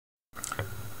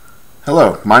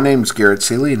Hello, my name is Garrett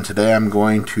Seeley, and today I'm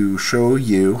going to show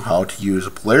you how to use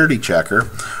a polarity checker,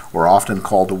 or often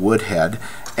called a Woodhead,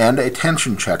 and a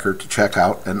tension checker to check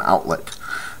out an outlet.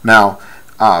 Now,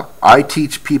 I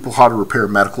teach people how to repair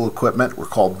medical equipment. We're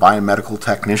called biomedical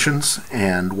technicians,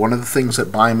 and one of the things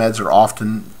that biomeds are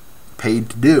often paid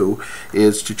to do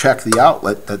is to check the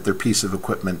outlet that their piece of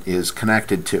equipment is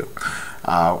connected to.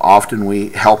 Often we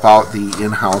help out the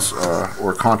in-house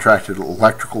or contracted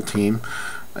electrical team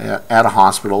at a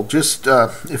hospital. Just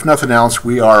if nothing else,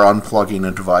 we are unplugging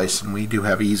a device, and we do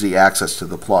have easy access to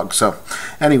the plug. So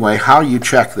anyway, how you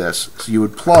check this? So you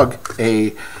would plug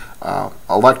a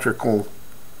electrical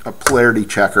polarity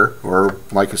checker, or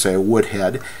like I say, a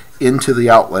Woodhead, into the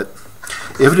outlet.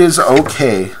 If it is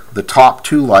okay, the top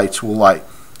two lights will light.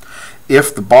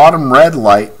 If the bottom red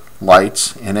light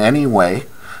lights in any way,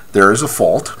 there is a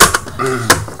fault.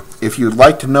 If you'd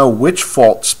like to know which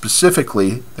fault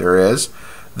specifically there is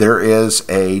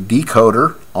a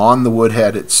decoder on the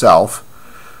Woodhead itself,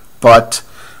 but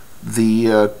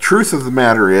the truth of the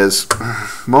matter is,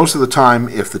 most of the time,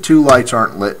 if the two lights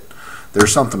aren't lit,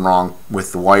 there's something wrong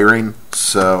with the wiring.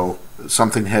 So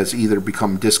something has either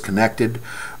become disconnected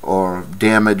or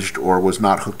damaged or was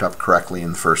not hooked up correctly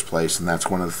in the first place, and that's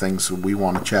one of the things that we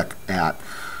want to check at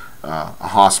a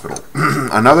hospital.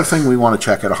 Another thing we want to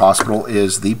check at a hospital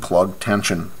is the plug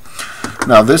tension.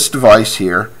 Now, this device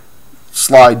here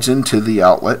slides into the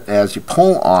outlet. As you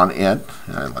pull on it,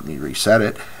 let me reset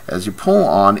it, as you pull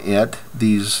on it,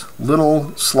 these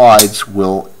little slides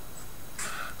will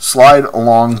slide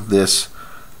along this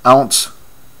ounce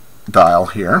dial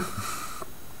here,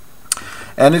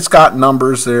 and it's got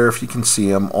numbers there, if you can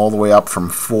see them, all the way up from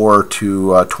 4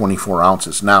 to 24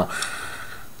 ounces. Now,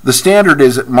 the standard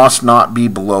is it must not be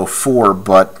below 4,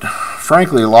 but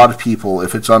frankly, a lot of people,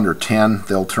 if it's under 10,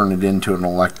 they'll turn it into an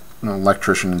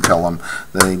electrician and tell them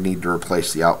that they need to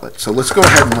replace the outlet. So let's go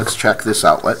ahead and let's check this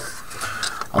outlet.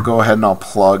 I'll go ahead and I'll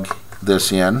plug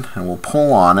this in, and we'll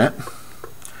pull on it,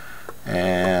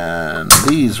 and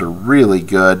these are really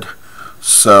good,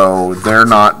 so they're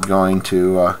not going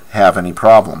to have any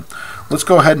problem. Let's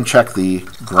go ahead and check the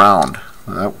ground.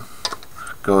 That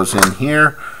goes in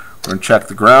here. We're going to check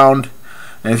the ground,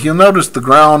 and if you'll notice, the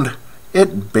ground,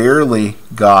 it barely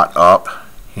got up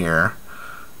here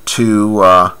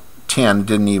to 10,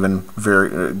 didn't even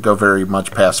go very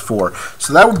much past 4.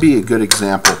 So that would be a good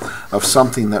example of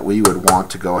something that we would want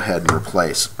to go ahead and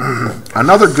replace.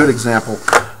 Another good example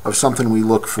of something we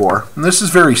look for, and this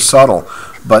is very subtle,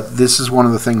 but this is one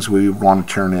of the things we would want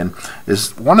to turn in,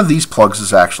 is one of these plugs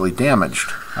is actually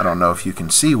damaged. I don't know if you can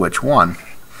see which one.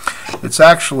 It's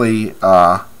actually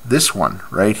this one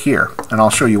right here, and I'll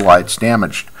show you why it's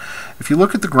damaged. If you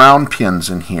look at the ground pins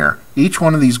in here, each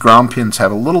one of these ground pins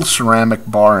have a little ceramic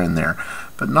bar in there,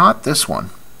 but not this one.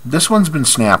 This one's been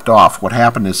snapped off. What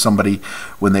happened is somebody,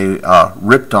 when they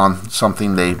ripped on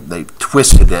something, they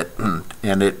twisted it,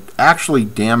 and it actually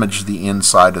damaged the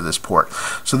inside of this port.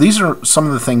 So these are some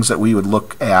of the things that we would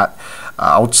look at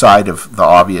outside of the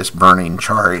obvious burning,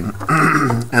 charring,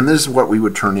 and this is what we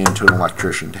would turn into an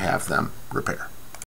electrician to have them repair.